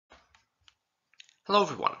Hello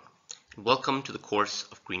everyone, and welcome to the course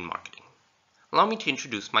of Green Marketing. Allow me to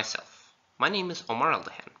introduce myself. My name is Omar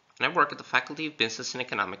Aldahan, and I work at the Faculty of Business and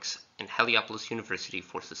Economics in Heliopolis University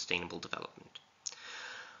for Sustainable Development.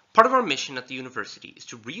 Part of our mission at the university is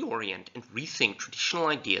to reorient and rethink traditional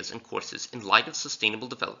ideas and courses in light of sustainable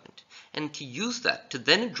development, and to use that to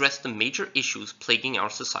then address the major issues plaguing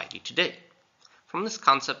our society today. From this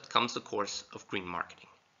concept comes the course of Green Marketing.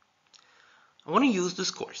 I want to use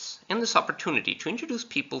this course and this opportunity to introduce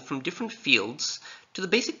people from different fields to the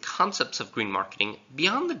basic concepts of green marketing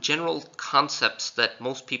beyond the general concepts that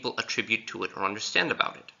most people attribute to it or understand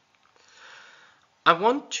about it. I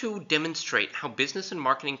want to demonstrate how business and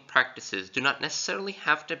marketing practices do not necessarily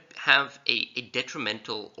have to have a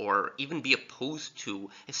detrimental or even be opposed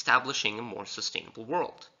to establishing a more sustainable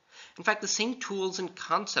world. In fact, the same tools and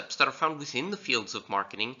concepts that are found within the fields of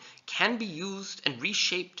marketing can be used and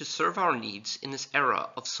reshaped to serve our needs in this era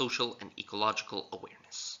of social and ecological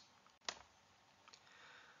awareness.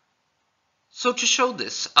 So to show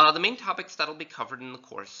this, the main topics that will be covered in the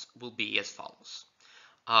course will be as follows.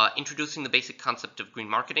 Introducing the basic concept of green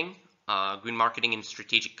marketing in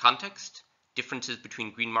strategic context, differences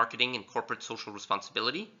between green marketing and corporate social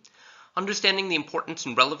responsibility, understanding the importance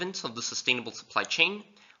and relevance of the sustainable supply chain,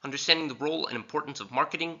 understanding the role and importance of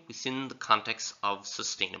marketing within the context of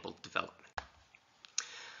sustainable development.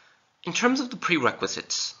 In terms of the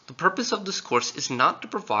prerequisites, the purpose of this course is not to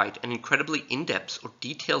provide an incredibly in-depth or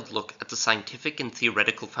detailed look at the scientific and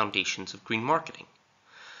theoretical foundations of green marketing.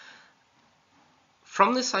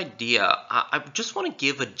 From this idea, I just want to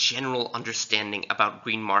give a general understanding about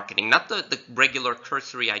green marketing, not the regular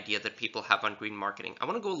cursory idea that people have on green marketing. I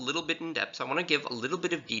want to go a little bit in depth. I want to give a little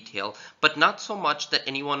bit of detail, but not so much that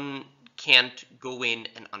anyone can't go in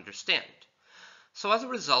and understand. So as a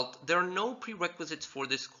result, there are no prerequisites for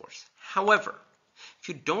this course. However, if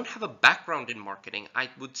you don't have a background in marketing, I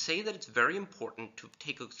would say that it's very important to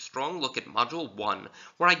take a strong look at Module 1,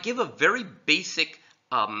 where I give a very basic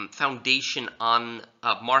foundation on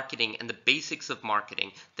marketing and the basics of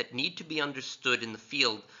marketing that need to be understood in the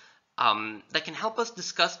field that can help us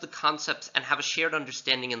discuss the concepts and have a shared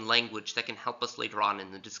understanding and language that can help us later on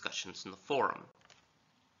in the discussions in the forum.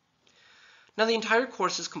 Now, the entire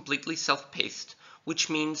course is completely self-paced, which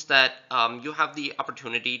means that you have the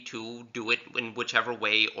opportunity to do it in whichever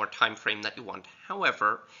way or time frame that you want.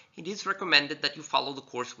 However, it is recommended that you follow the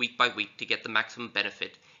course week by week to get the maximum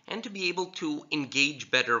benefit and to be able to engage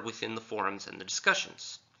better within the forums and the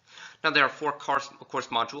discussions. Now, there are 4 course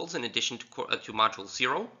modules in addition to Module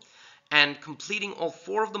 0, and completing all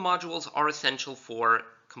 4 of the modules are essential for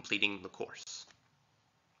completing the course.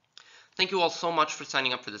 Thank you all so much for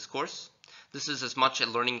signing up for this course. This is as much a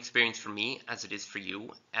learning experience for me as it is for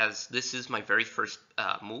you, as this is my very first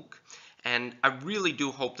MOOC, and I really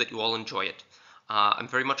do hope that you all enjoy it. I'm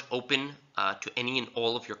very much open to any and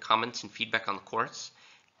all of your comments and feedback on the course,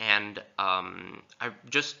 and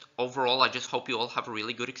overall, I just hope you all have a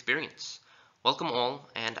really good experience. Welcome all,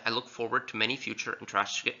 and I look forward to many future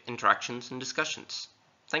interactions and discussions.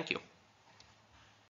 Thank you.